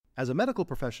As a medical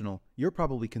professional, you're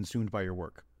probably consumed by your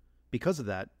work. Because of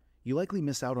that, you likely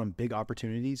miss out on big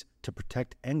opportunities to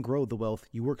protect and grow the wealth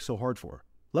you work so hard for.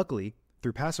 Luckily,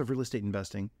 through passive real estate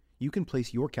investing, you can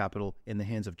place your capital in the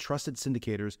hands of trusted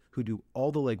syndicators who do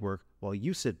all the legwork while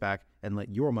you sit back and let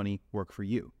your money work for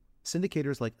you.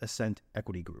 Syndicators like Ascent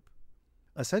Equity Group.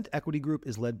 Ascent Equity Group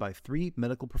is led by 3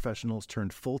 medical professionals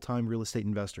turned full-time real estate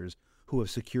investors who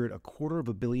have secured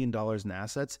 $250 million in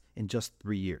assets in just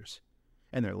 3 years.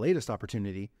 And their latest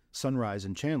opportunity, Sunrise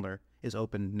in Chandler, is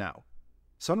open now.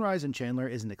 Sunrise in Chandler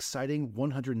is an exciting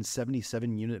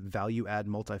 177-unit value-add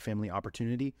multifamily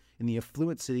opportunity in the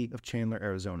affluent city of Chandler,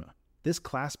 Arizona. This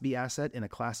Class B asset in a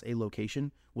Class A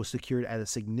location was secured at a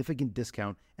significant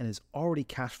discount and is already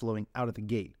cash flowing out of the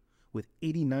gate, with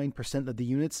 89% of the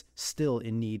units still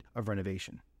in need of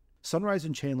renovation. Sunrise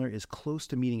in Chandler is close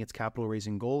to meeting its capital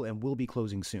raising goal and will be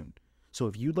closing soon. So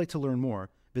if you'd like to learn more,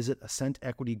 visit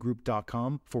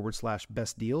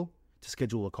ascentequitygroup.com/best deal to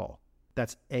schedule a call.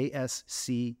 That's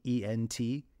ASCENT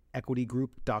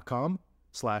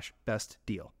equitygroup.com/best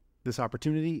deal. This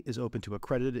opportunity is open to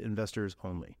accredited investors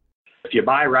only. If you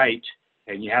buy right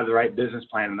and you have the right business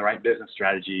plan and the right business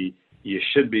strategy, you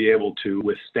should be able to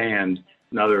withstand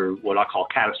another, what I call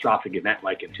catastrophic event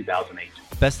like in 2008.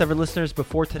 Best ever listeners,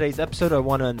 before today's episode, I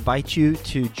want to invite you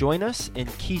to join us in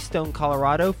Keystone,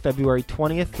 Colorado, February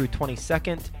 20th through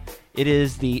 22nd. It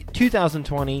is the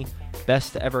 2020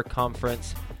 Best Ever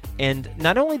Conference. And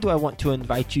not only do I want to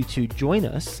invite you to join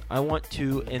us, I want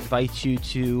to invite you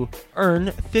to earn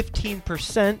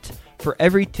 15% for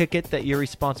every ticket that you're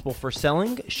responsible for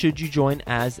selling should you join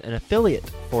as an affiliate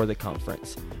for the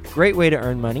conference. Great way to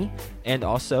earn money. And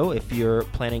also, if you're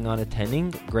planning on attending,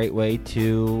 great way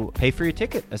to pay for your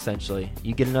ticket, essentially.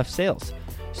 You get enough sales.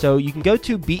 So you can go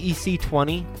to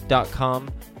bec20.com,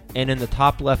 and in the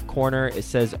top left corner, it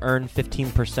says earn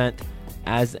 15%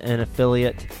 as an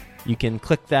affiliate. You can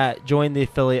click that, join the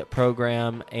affiliate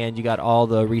program, and you got all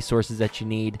the resources that you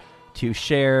need to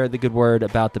share the good word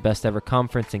about the Best Ever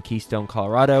Conference in Keystone,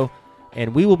 Colorado.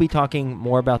 And we will be talking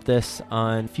more about this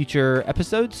on future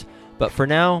episodes. But for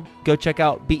now, go check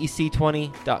out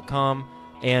bec20.com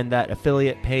and that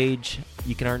affiliate page.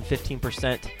 You can earn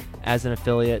 15% as an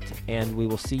affiliate, and we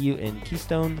will see you in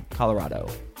Keystone, Colorado.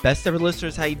 Best ever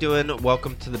listeners, how you doing?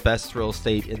 Welcome to the Best Real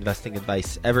Estate Investing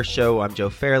Advice Ever show. I'm Joe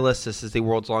Fairless. This is the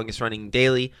world's longest running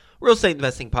daily real estate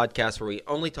investing podcast where we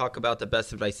only talk about the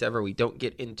best advice ever. We don't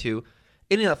get into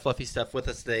any of that fluffy stuff. With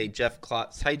us today, Jeff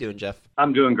Klotz. How you doing, Jeff?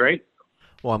 I'm doing great.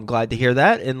 Well, I'm glad to hear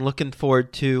that, and looking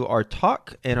forward to our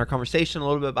talk and our conversation a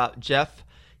little bit about Jeff.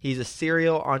 He's a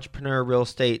serial entrepreneur, real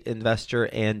estate investor,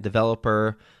 and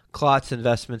developer. Klotz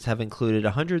investments have included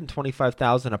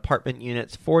 125,000 apartment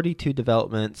units, 42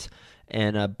 developments,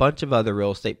 and a bunch of other real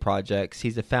estate projects.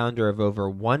 He's a founder of over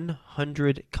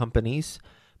 100 companies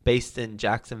based in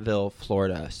Jacksonville,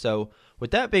 Florida. So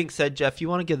with that being said, Jeff, you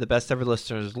want to give the best ever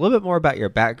listeners a little bit more about your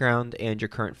background and your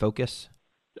current focus?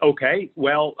 Okay.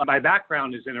 Well, my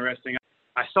background is interesting.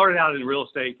 I started out in real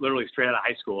estate literally straight out of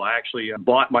high school. I actually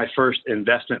bought my first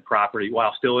investment property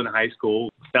while still in high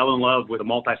school, fell in love with a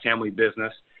multifamily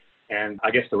business. And I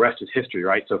guess the rest is history,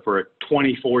 right? So for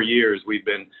 24 years, we've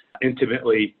been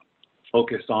intimately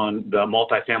focused on the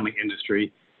multifamily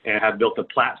industry and have built a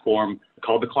platform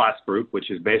called the Klotz Group,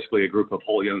 which is basically a group of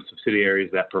wholly owned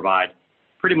subsidiaries that provide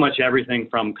pretty much everything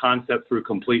from concept through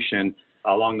completion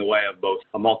along the way of both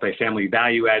a multifamily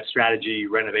value add strategy,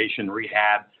 renovation,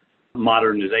 rehab,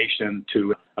 modernization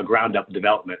to a ground up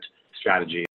development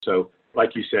strategy. So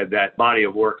like you said, that body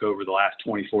of work over the last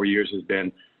 24 years has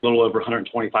been a little over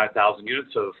 125,000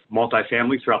 units of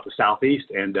multifamily throughout the Southeast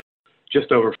and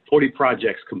just over 40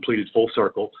 projects completed full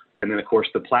circle. And then, of course,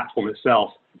 the platform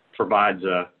itself provides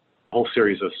a whole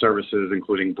series of services,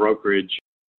 including brokerage,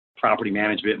 property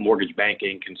management, mortgage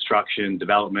banking, construction,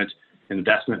 development,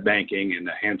 investment banking, and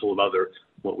a handful of other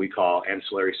what we call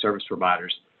ancillary service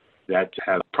providers that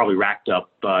have probably racked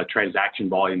up transaction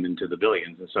volume into the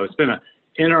billions. And so it's been an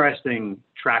interesting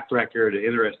track record, an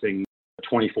interesting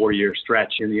 24-year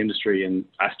stretch in the industry, and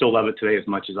I still love it today as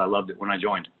much as I loved it when I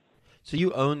joined. So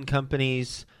you own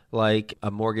companies like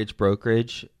a mortgage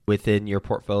brokerage within your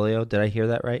portfolio. Did I hear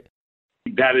that right?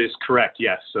 That is correct,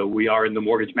 yes. So we are in the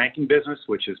mortgage banking business,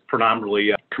 which is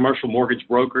predominantly a commercial mortgage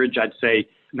brokerage. I'd say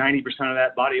 90% of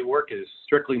that body of work is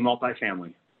strictly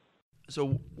multifamily.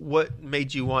 So what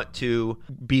made you want to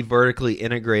be vertically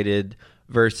integrated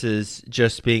versus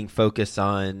just being focused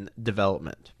on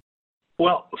development?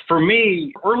 Well, for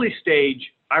me, early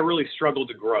stage, I really struggled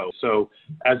to grow. So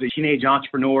as a teenage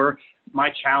entrepreneur, my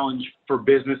challenge for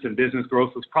business and business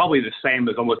growth was probably the same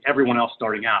as almost everyone else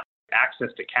starting out. access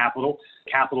to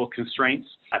capital constraints.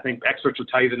 I think experts will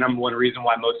tell you the number one reason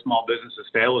why most small businesses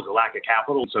fail is a lack of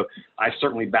capital. So I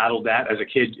certainly battled that. As a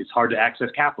kid, it's hard to access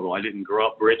capital. I didn't grow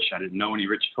up rich. I didn't know any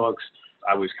rich folks.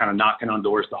 I was kind of knocking on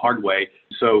doors the hard way.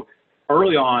 So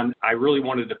early on, I really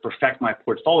wanted to perfect my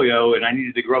portfolio and I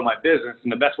needed to grow my business.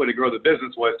 And the best way to grow the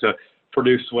business was to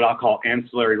produce what I'll call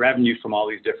ancillary revenue from all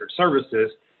these different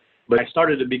services. But I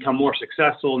started to become more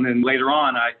successful. And then later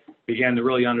on, I began to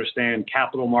really understand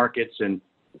capital markets and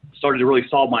started to really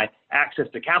solve my access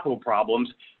to capital problems.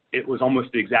 It was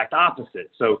almost the exact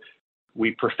opposite. So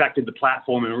we perfected the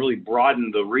platform and really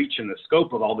broadened the reach and the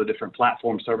scope of all the different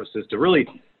platform services to really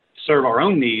serve our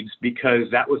own needs, because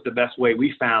that was the best way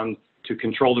we found to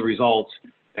control the results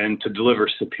and to deliver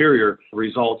superior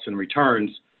results and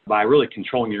returns by really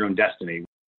controlling your own destiny.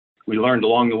 We learned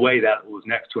along the way that it was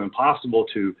next to impossible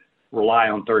to rely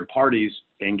on third parties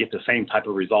and get the same type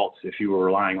of results if you were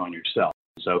relying on yourself.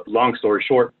 So long story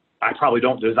short, I probably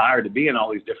don't desire to be in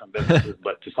all these different businesses,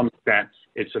 but to some extent,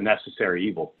 it's a necessary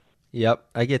evil. Yep,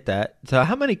 I get that. So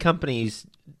how many companies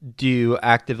do you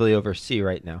actively oversee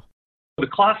right now? The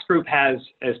Kloss Group has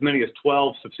as many as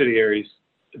 12 subsidiaries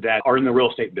that are in the real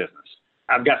estate business.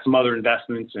 I've got some other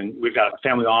investments, and we've got a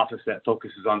family office that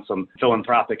focuses on some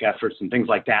philanthropic efforts and things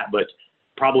like that. But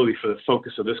probably for the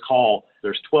focus of this call,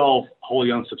 there's 12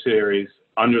 wholly owned subsidiaries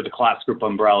under the Kloss Group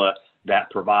umbrella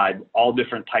that provide all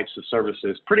different types of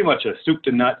services, pretty much a soup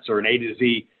to nuts or an A to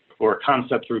Z or a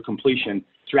concept through completion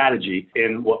strategy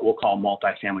in what we'll call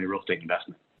multifamily real estate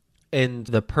investment. And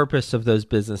the purpose of those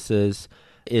businesses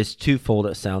is twofold,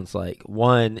 it sounds like.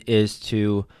 One is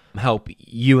to help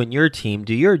you and your team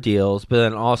do your deals, but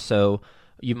then also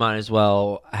you might as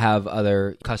well have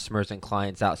other customers and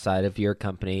clients outside of your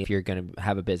company if you're going to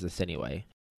have a business anyway.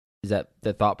 Is that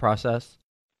the thought process?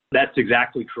 That's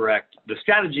exactly correct. The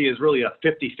strategy is really a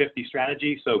 50-50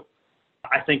 strategy. So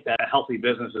I think that a healthy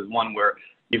business is one where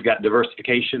you've got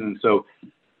diversification. And so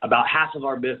about half of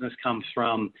our business comes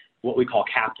from what we call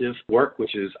captive work,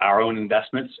 which is our own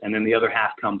investments. And then the other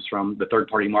half comes from the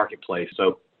third-party marketplace.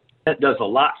 So that does a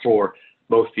lot for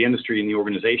both the industry and the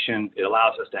organization. It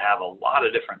allows us to have a lot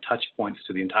of different touch points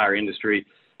to the entire industry,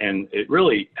 and it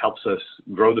really helps us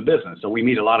grow the business. So we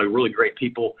meet a lot of really great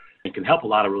people and can help a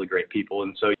lot of really great people.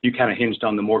 And so you kind of hinged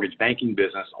on the mortgage banking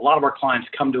business. A lot of our clients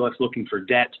come to us looking for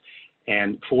debt,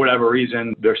 and for whatever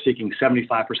reason, they're seeking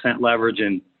 75% leverage,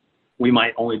 and we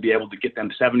might only be able to get them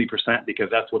 70% because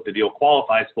that's what the deal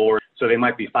qualifies for. So they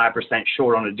might be 5%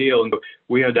 short on a deal, and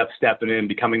we end up stepping in,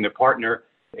 becoming their partner,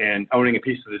 and owning a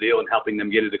piece of the deal and helping them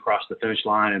get it across the finish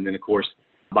line. And then, of course,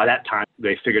 by that time,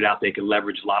 they figured out they could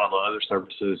leverage a lot of the other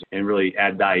services and really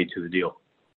add value to the deal.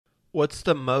 What's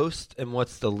the most and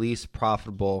what's the least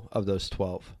profitable of those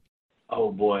 12?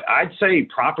 Oh, boy. I'd say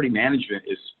property management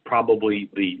is probably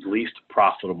the least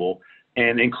profitable.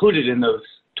 And included in those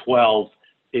 12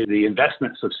 is the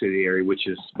investment subsidiary, which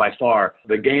is by far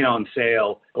the gain on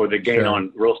sale or the gain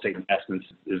on real estate investments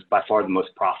is by far the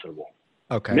most profitable.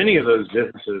 Okay. Many of those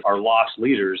businesses are loss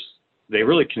leaders. They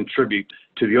really contribute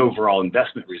to the overall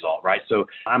investment result, right? So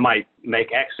I might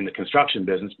make X in the construction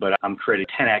business, but I'm creating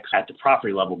 10X at the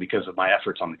property level because of my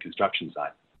efforts on the construction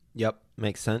side. Yep,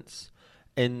 makes sense.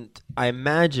 And I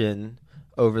imagine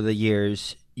over the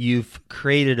years, you've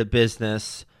created a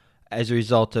business as a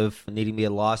result of needing to be a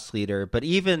loss leader, but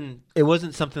even it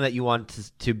wasn't something that you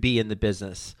wanted to be in the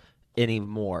business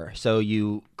anymore. So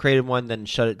you created one, then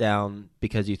shut it down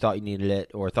because you thought you needed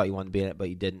it or thought you wanted to be in it, but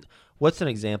you didn't. What's an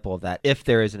example of that, if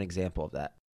there is an example of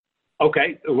that?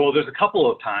 Okay, well, there's a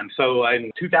couple of times. So in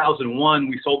 2001,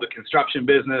 we sold the construction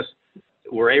business.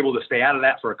 We're able to stay out of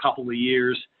that for a couple of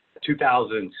years.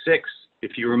 2006,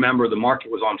 if you remember, the market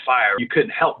was on fire. You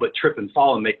couldn't help but trip and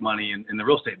fall and make money in the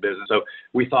real estate business. So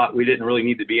we thought we didn't really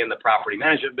need to be in the property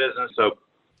management business. So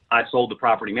I sold the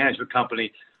property management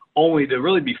company, only to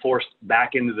really be forced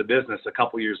back into the business a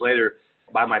couple years later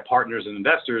by my partners and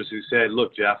investors who said,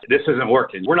 look, Jeff, this isn't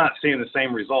working. We're not seeing the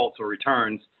same results or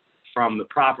returns from the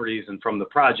properties and from the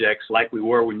projects like we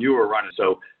were when you were running.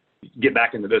 So get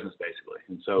back in the business, basically.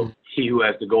 And so he who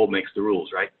has the gold makes the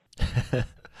rules, right?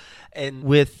 And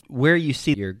with where you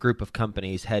see your group of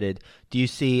companies headed, do you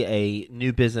see a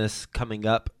new business coming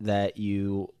up that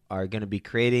you are going to be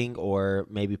creating or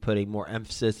maybe putting more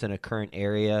emphasis in a current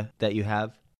area that you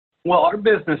have? Well, our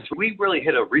business, we really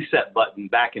hit a reset button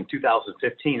back in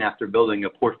 2015 after building a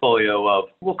portfolio of,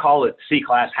 we'll call it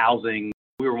C-class housing.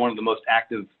 We were one of the most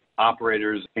active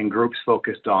operators in groups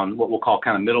focused on what we'll call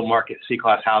kind of middle market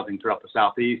C-class housing throughout the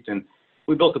Southeast. And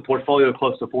we built a portfolio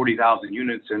close to 40,000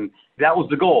 units, and that was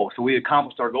the goal. So we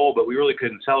accomplished our goal, but we really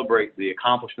couldn't celebrate the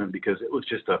accomplishment because it was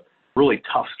just a really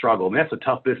tough struggle. I mean, that's a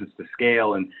tough business to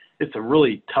scale, and it's a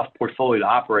really tough portfolio to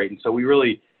operate. And so we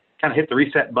really kind of hit the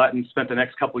reset button, spent the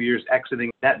next couple of years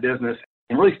exiting that business,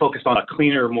 and really focused on a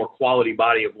cleaner, more quality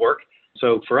body of work.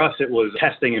 So for us, it was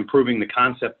testing and proving the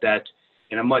concept that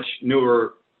in a much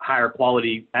newer, higher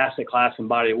quality asset class and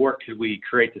body of work, could we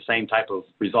create the same type of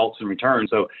results and returns.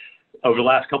 So over the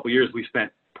last couple of years, we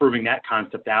spent proving that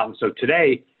concept out. And so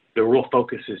today, the real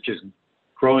focus is just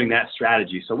growing that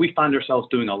strategy. So we find ourselves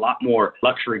doing a lot more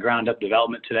luxury ground up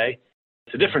development today.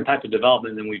 It's a different type of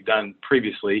development than we've done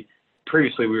previously.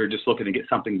 Previously, we were just looking to get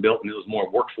something built, and it was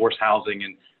more workforce housing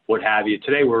and what have you.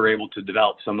 Today, we're able to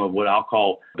develop some of what I'll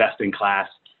call best in class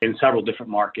in several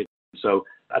different markets. So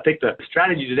I think the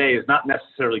strategy today is not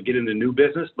necessarily get into new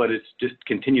business, but it's just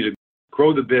continue to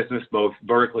grow the business both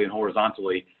vertically and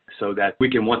horizontally so that we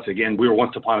can we were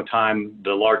once upon a time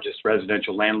the largest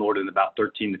residential landlord in about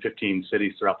 13 to 15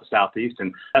 cities throughout the Southeast.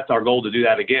 And that's our goal, to do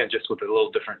that again, just with a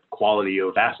little different quality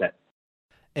of asset.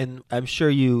 And I'm sure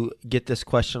you get this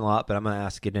question a lot, but I'm going to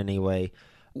ask it anyway.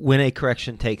 When a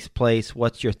correction takes place,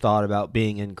 what's your thought about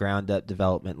being in ground-up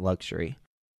development luxury?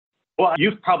 Well,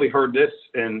 you've probably heard this,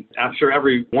 and I'm sure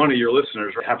every one of your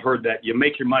listeners have heard that you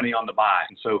make your money on the buy.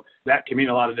 And so that can mean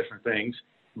a lot of different things,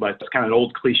 but it's kind of an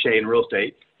old cliche in real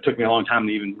estate. It took me a long time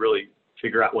to even really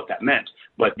figure out what that meant.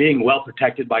 But being well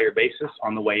protected by your basis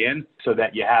on the way in so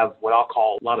that you have what I'll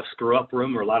call a lot of screw-up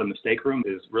room or a lot of mistake room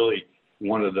is really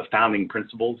one of the founding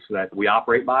principles that we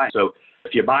operate by. So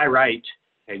if you buy right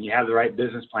and you have the right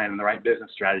business plan and the right business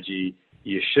strategy,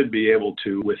 you should be able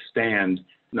to withstand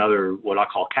another what I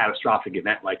call catastrophic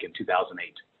event like in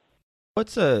 2008.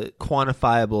 What's a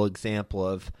quantifiable example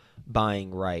of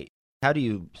buying right? How do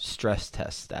you stress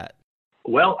test that?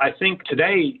 Well, I think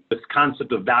today this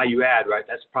concept of value add, right,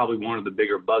 that's probably one of the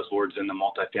bigger buzzwords in the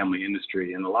multifamily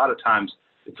industry. And a lot of times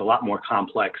it's a lot more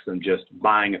complex than just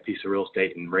buying a piece of real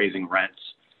estate and raising rents.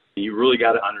 You really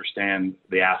got to understand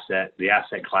the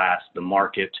asset class, the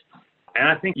market. And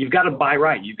I think you've got to buy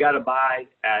right. You've got to buy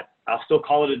at, I'll still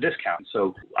call it a discount.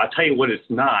 So I'll tell you what it's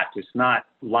not. It's not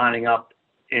lining up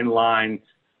in line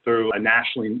through a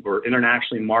nationally or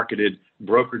internationally marketed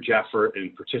brokerage effort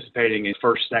and participating in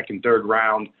first, second, third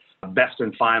round, best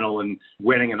and final, and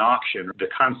winning an auction. The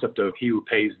concept of he who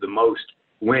pays the most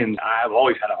wins. I've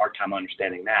always had a hard time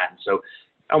understanding that. And so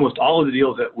almost all of the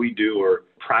deals that we do are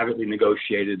privately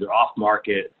negotiated. They're off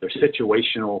market. They're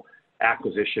situational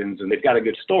acquisitions, and they've got a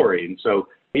good story. And so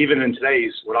even in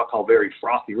today's what I'll call very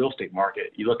frothy real estate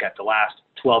market, you look at the last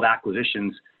 12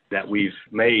 acquisitions that we've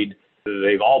made,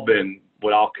 they've all been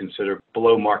what I'll consider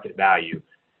below market value.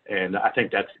 And I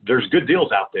think there's good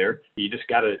deals out there. You just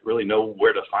got to really know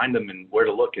where to find them and where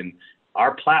to look. And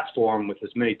our platform with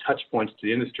as many touch points to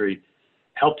the industry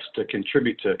helps to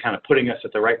contribute to kind of putting us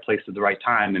at the right place at the right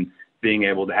time and being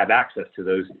able to have access to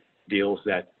those deals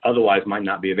that otherwise might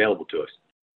not be available to us.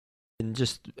 And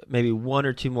just maybe one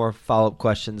or two more follow-up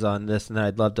questions on this, and then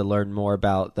I'd love to learn more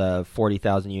about the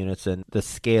 40,000 units and the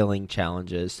scaling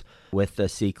challenges with the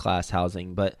C-class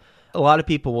housing. But a lot of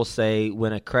people will say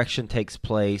when a correction takes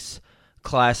place,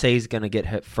 Class A is going to get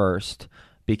hit first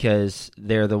because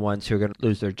they're the ones who are going to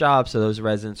lose their jobs. So those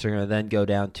residents are going to then go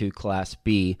down to Class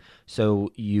B. So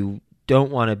you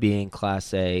don't want to be in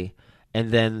Class A.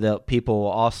 And then the people will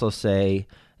also say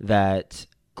that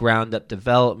ground-up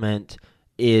development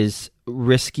is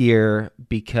riskier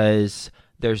because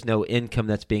there's no income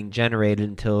that's being generated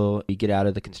until you get out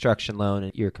of the construction loan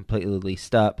and you're completely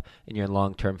leased up and you're in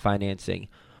long-term financing.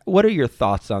 What are your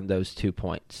thoughts on those 2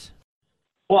 points?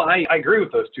 Well, I agree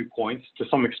with those 2 points to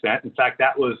some extent. In fact,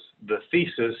 that was the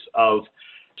thesis of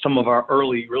some of our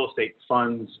early real estate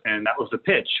funds, and that was the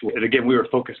pitch. And again, we were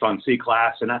focused on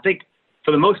C-class, and I think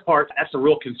for the most part, that's a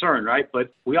real concern, right?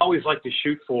 But we always like to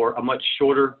shoot for a much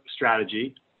shorter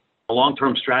strategy. A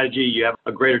long-term strategy, you have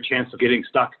a greater chance of getting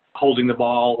stuck holding the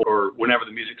ball or whenever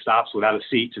the music stops without a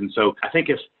seat. And so I think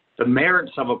if the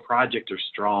merits of a project are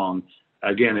strong,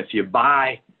 again, if you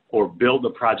buy or build a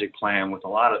project plan with a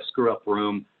lot of screw-up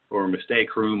room or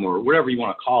mistake room or whatever you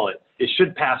want to call it, it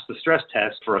should pass the stress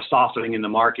test for a softening in the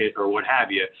market or what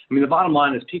have you. I mean, the bottom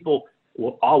line is people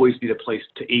will always be the place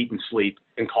to eat and sleep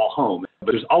and call home.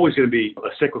 But there's always going to be a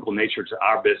cyclical nature to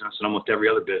our business and almost every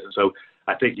other business. So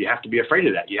I think you have to be afraid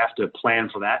of that. You have to plan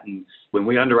for that. And when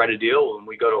we underwrite a deal, when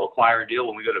we go to acquire a deal,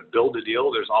 when we go to build a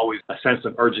deal, there's always a sense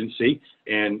of urgency.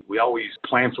 And we always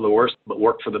plan for the worst, but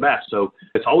work for the best. So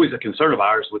it's always a concern of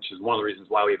ours, which is one of the reasons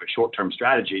why we have a short-term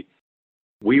strategy.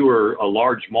 We were a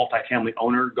large multifamily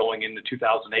owner going into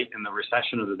 2008 in the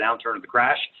recession of the downturn of the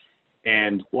crash.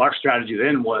 And our strategy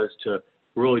then was to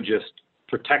really just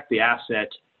protect the asset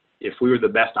If we were the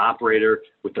best operator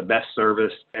with the best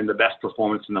service and the best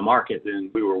performance in the market,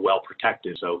 then we were well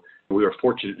protected. So we were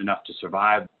fortunate enough to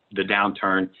survive the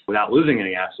downturn without losing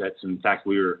any assets. In fact,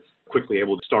 we were quickly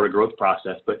able to start a growth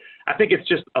process. But I think it's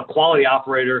just a quality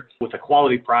operator with a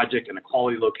quality project and a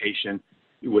quality location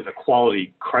with a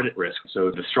quality credit risk.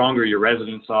 So the stronger your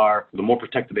residents are, the more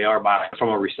protected they are from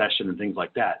a recession and things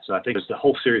like that. So I think it's a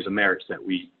whole series of merits that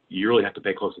you really have to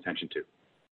pay close attention to.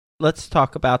 Let's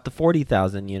talk about the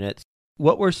 40,000 units.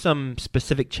 What were some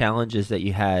specific challenges that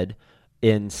you had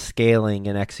in scaling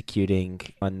and executing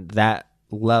on that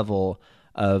level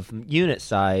of unit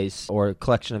size or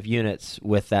collection of units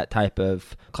with that type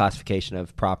of classification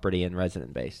of property and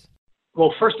resident base?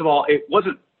 Well, first of all, it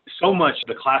wasn't so much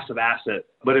the class of asset,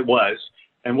 but it was.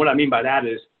 And what I mean by that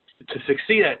is to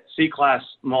succeed at C-class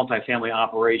multifamily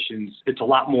operations, it's a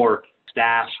lot more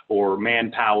staff or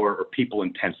manpower or people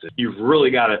intensive. You've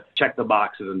really got to check the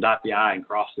boxes and dot the I and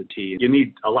cross the T. You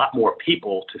need a lot more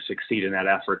people to succeed in that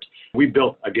effort. We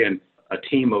built, again, a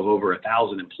team of over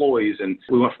 1,000 employees, and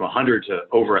we went from 100 to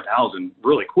over 1,000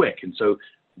 really quick. And so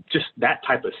just that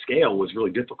type of scale was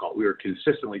really difficult. We were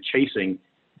consistently chasing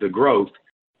the growth.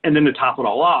 And then to top it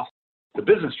all off, the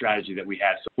business strategy that we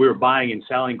had. So we were buying and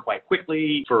selling quite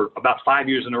quickly. For about 5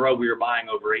 years in a row, we were buying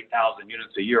over 8,000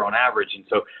 units a year on average. And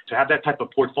so to have that type of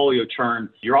portfolio churn,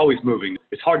 you're always moving.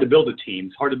 It's hard to build a team.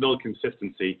 It's hard to build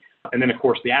consistency. And then, of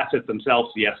course, the assets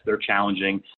themselves, yes, they're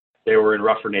challenging. They were in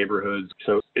rougher neighborhoods.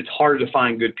 So it's harder to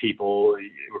find good people.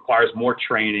 It requires more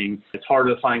training. It's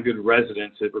harder to find good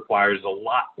residents. It requires a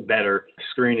lot better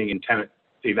screening and tenant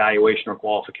evaluation or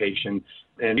qualification.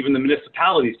 And even the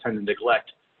municipalities tend to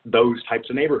neglect those types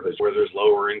of neighborhoods where there's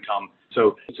lower income.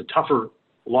 So it's a tougher,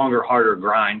 longer, harder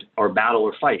grind or battle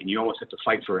or fight. And you almost have to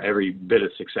fight for every bit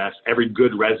of success, every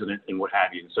good resident and what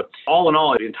have you. So all in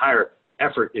all, the entire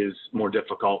effort is more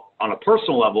difficult. On a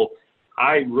personal level,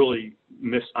 I really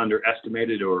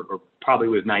underestimated or probably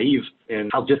was naive in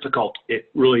how difficult it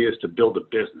really is to build a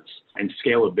business and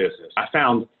scale a business. I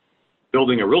found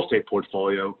building a real estate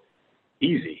portfolio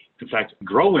easy. In fact,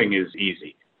 growing is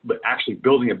easy, but actually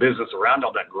building a business around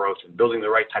all that growth and building the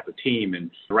right type of team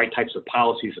and the right types of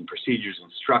policies and procedures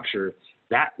and structure,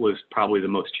 that was probably the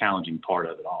most challenging part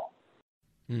of it all.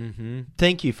 Mm-hmm.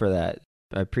 Thank you for that.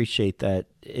 I appreciate that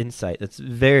insight. That's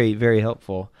very, very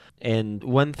helpful. And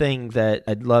one thing that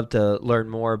I'd love to learn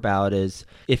more about is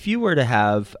if you were to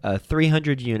have a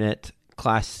 300-unit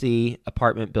Class C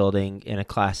apartment building in a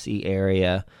Class C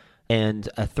area and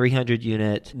a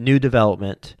 300-unit new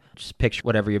development, just picture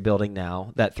whatever you're building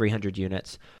now, that 300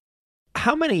 units,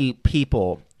 how many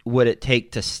people would it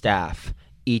take to staff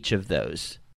each of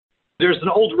those? There's an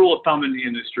old rule of thumb in the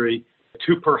industry,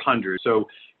 2 per 100. So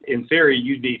in theory,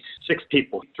 you'd need 6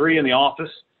 people, 3 in the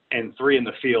office and 3 in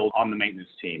the field on the maintenance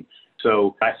team.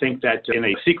 So I think that in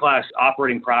a C-class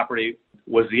operating property,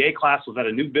 was the A-class, was that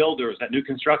a new build or was that new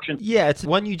construction? Yeah, it's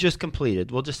one you just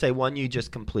completed. We'll just say one you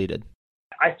just completed.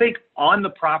 I think on the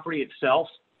property itself,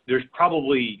 there's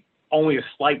probably only a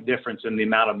slight difference in the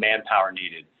amount of manpower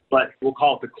needed. But we'll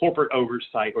call it the corporate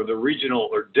oversight or the regional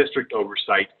or district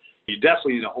oversight. You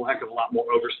definitely need a whole heck of a lot more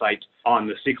oversight on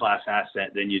the C-class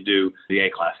asset than you do the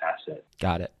A-class asset.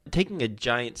 Got it. Taking a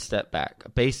giant step back,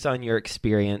 based on your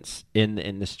experience in the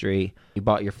industry, you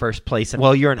bought your first place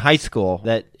while you're in high school.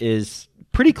 That is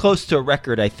pretty close to a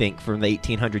record, I think, from the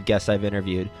 1,800 guests I've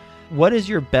interviewed. What is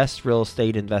your best real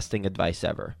estate investing advice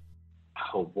ever?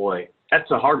 Oh, boy. That's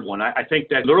a hard one. I think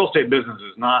that the real estate business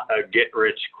is not a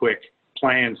get-rich-quick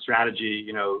plan strategy.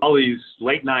 You know, all these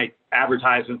late-night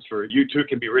advertisements for you too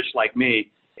can be rich like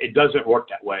me, it doesn't work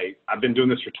that way. I've been doing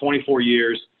this for 24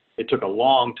 years. It took a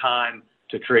long time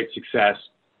to create success.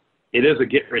 It is a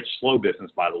get-rich-slow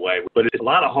business, by the way, but it's a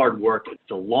lot of hard work.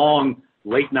 It's a long,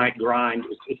 late-night grind.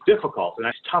 It's difficult, and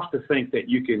it's tough to think that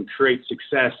you can create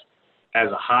success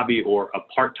as a hobby or a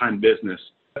part-time business.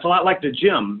 It's a lot like the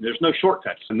gym. There's no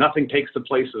shortcuts. Nothing takes the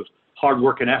place of hard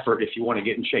work and effort if you want to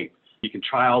get in shape. You can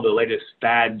try all the latest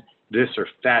fad this or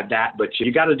fad that, but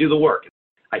you got to do the work.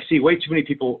 I see way too many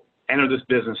people enter this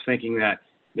business thinking that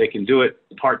they can do it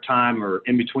part-time or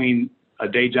in between a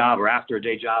day job or after a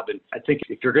day job. And I think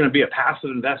if you're going to be a passive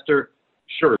investor,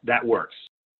 sure, that works.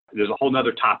 There's a whole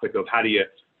nother topic of how do you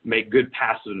make good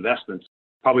passive investments.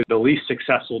 Probably the least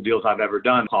successful deals I've ever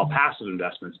done called passive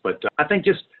investments. But I think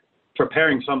just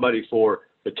preparing somebody for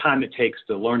the time it takes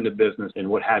to learn the business and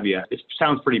what have you, it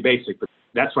sounds pretty basic, but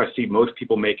that's why I see most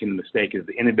people making the mistake is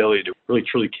the inability to really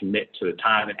truly commit to the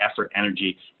time and effort,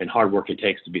 energy, and hard work it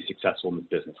takes to be successful in this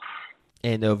business.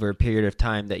 And over a period of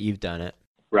time that you've done it.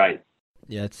 Right.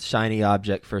 Yeah, it's a shiny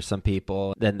object for some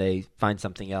people. Then they find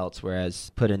something else,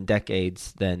 whereas put in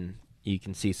decades, then you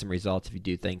can see some results if you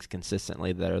do things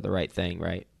consistently that are the right thing,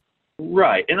 right?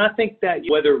 Right. And I think that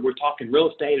whether we're talking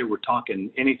real estate or we're talking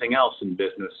anything else in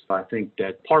business, I think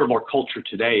that part of our culture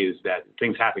today is that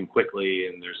things happen quickly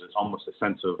and there's almost a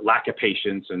sense of lack of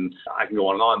patience, and I can go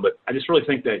on and on. But I just really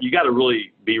think that you got to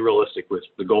really be realistic with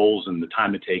the goals and the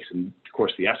time it takes and, of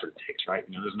course, the effort it takes, right?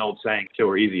 There's an old saying, if it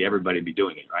were easy, everybody would be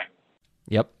doing it, right?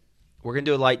 Yep. We're going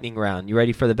to do a lightning round. You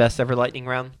ready for the best ever lightning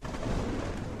round?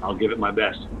 I'll give it my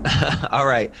best. All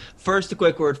right. First, a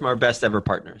quick word from our best ever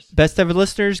partners. Best ever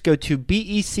listeners, go to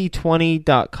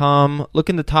bec20.com. Look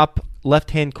in the top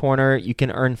left-hand corner. You can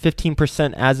earn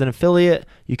 15% as an affiliate.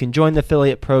 You can join the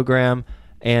affiliate program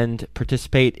and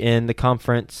participate in the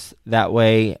conference that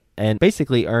way and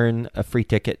basically earn a free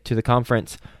ticket to the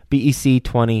conference.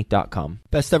 bec20.com.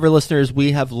 Best ever listeners,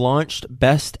 we have launched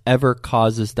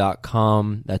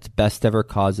bestevercauses.com. That's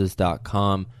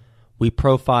bestevercauses.com. We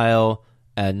profile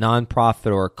a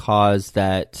nonprofit or a cause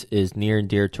that is near and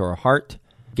dear to our heart,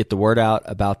 get the word out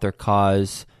about their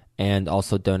cause, and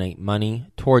also donate money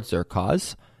towards their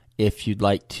cause. If you'd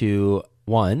like to,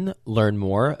 one, learn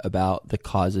more about the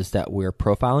causes that we're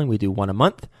profiling, we do one a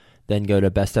month, then go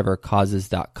to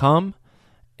bestevercauses.com.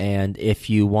 And if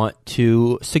you want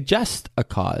to suggest a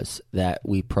cause that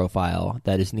we profile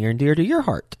that is near and dear to your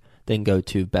heart, then go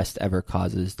to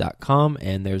bestevercauses.com,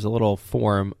 and there's a little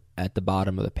form at the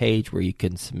bottom of the page where you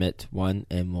can submit one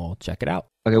and we'll check it out.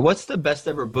 Okay, what's the best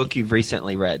ever book you've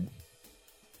recently read?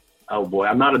 Oh boy,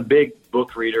 I'm not a big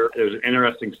book reader. There's an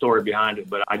interesting story behind it,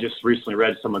 but I just recently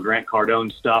read some of Grant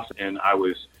Cardone's stuff and I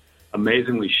was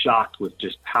amazingly shocked with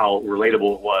just how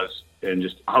relatable it was and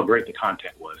just how great the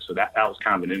content was. So that was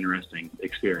kind of an interesting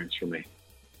experience for me.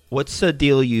 What's the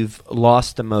deal you've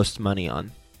lost the most money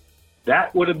on?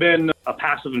 That would have been a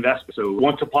passive investment. So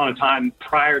once upon a time,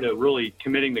 prior to really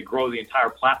committing to grow the entire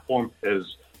platform as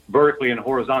vertically and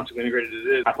horizontally integrated as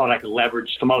it is, I thought I could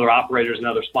leverage some other operators and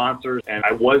other sponsors, and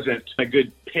I wasn't a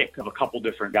good pick of a couple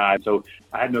different guys. So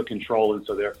I had no control, and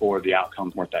so therefore the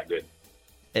outcomes weren't that good.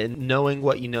 And knowing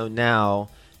what you know now,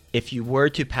 if you were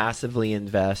to passively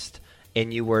invest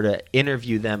and you were to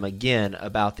interview them again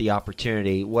about the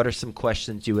opportunity, what are some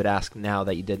questions you would ask now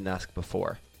that you didn't ask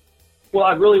before? Well,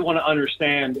 I really want to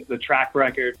understand the track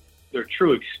record, their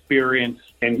true experience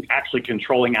in actually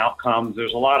controlling outcomes.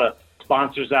 There's a lot of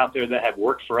sponsors out there that have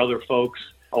worked for other folks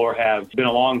or have been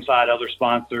alongside other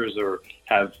sponsors or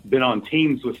have been on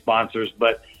teams with sponsors.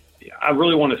 But I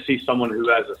really want to see someone who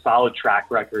has a solid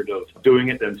track record of doing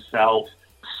it themselves,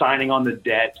 signing on the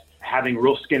debt, having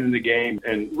real skin in the game,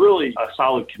 and really a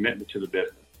solid commitment to the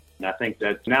business. And I think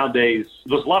that nowadays,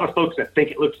 there's a lot of folks that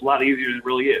think it looks a lot easier than it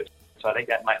really is. So I think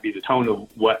that might be the tone of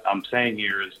what I'm saying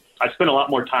here is I spend a lot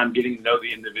more time getting to know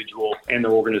the individual and their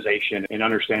organization and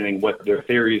understanding what their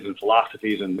theories and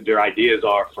philosophies and their ideas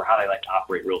are for how they like to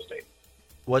operate real estate.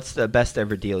 What's the best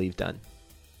ever deal you've done?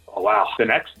 Oh, wow. The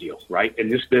next deal, right? In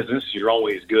this business, you're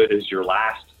only as good as your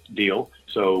last deal.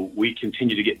 So we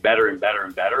continue to get better and better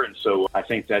and better. And so I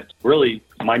think that really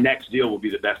my next deal will be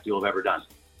the best deal I've ever done.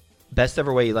 Best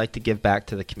ever way you like to give back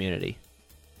to the community?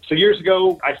 So years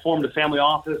ago, I formed a family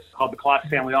office called the Klotz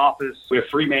Family Office. We have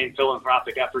three main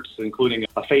philanthropic efforts, including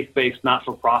a faith-based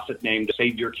not-for-profit named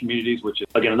Save Your Communities, which is,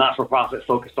 again, a not-for-profit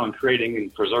focused on creating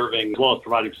and preserving, as well as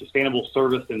providing sustainable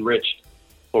service-enriched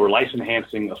or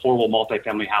life-enhancing affordable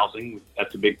multifamily housing.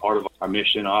 That's a big part of our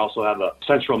mission. I also have a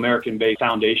Central American-based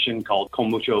foundation called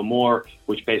Con Mucho Amor,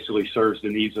 which basically serves the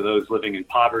needs of those living in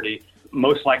poverty,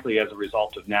 most likely as a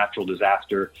result of natural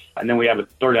disaster. And then we have a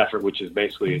third effort, which is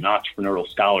basically an entrepreneurial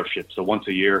scholarship. So once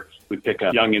a year, we pick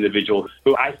a young individual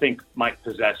who I think might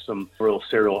possess some real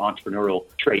serial entrepreneurial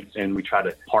traits, and we try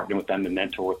to partner with them and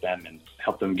mentor with them and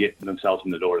help them get themselves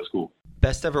in the door to school.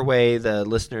 Best ever way the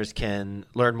listeners can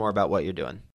learn more about what you're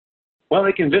doing? Well,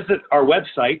 they can visit our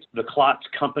website,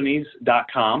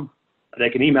 theklotzcompanies.com. They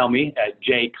can email me at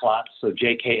jklotz, so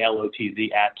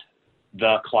JKLOTZ at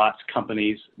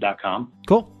theklotzcompanies.com.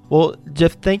 Cool. Well,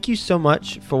 Jeff, thank you so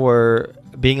much for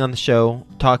being on the show,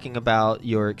 talking about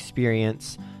your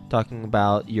experience, talking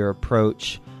about your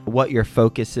approach, what your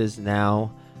focus is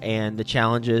now, and the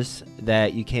challenges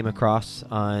that you came across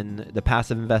on the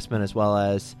passive investment, as well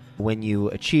as when you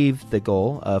achieved the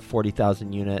goal of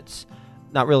 40,000 units,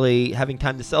 not really having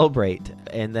time to celebrate,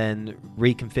 and then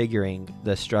reconfiguring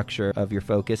the structure of your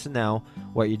focus, and now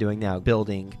what you're doing now,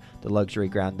 building the luxury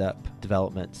ground up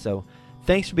development. So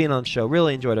thanks for being on the show.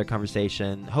 Really enjoyed our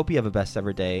conversation. Hope you have a best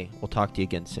ever day. We'll talk to you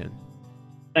again soon.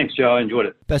 Thanks, Joe. I enjoyed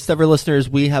it. Best ever listeners,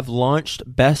 we have launched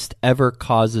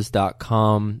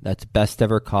bestevercauses.com. That's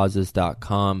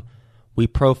bestevercauses.com. We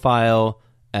profile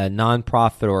a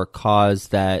nonprofit or a cause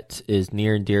that is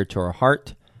near and dear to our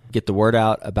heart, get the word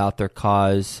out about their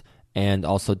cause and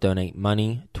also donate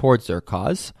money towards their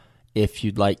cause. If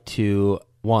you'd like to,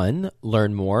 one,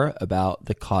 learn more about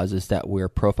the causes that we're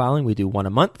profiling, we do one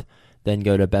a month, then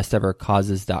go to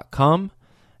bestevercauses.com.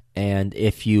 And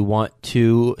if you want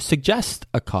to suggest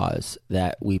a cause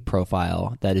that we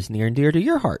profile that is near and dear to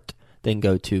your heart, then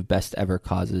go to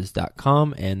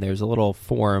bestevercauses.com, and there's a little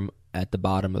form at the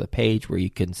bottom of the page where you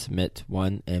can submit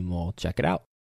one, and we'll check it out.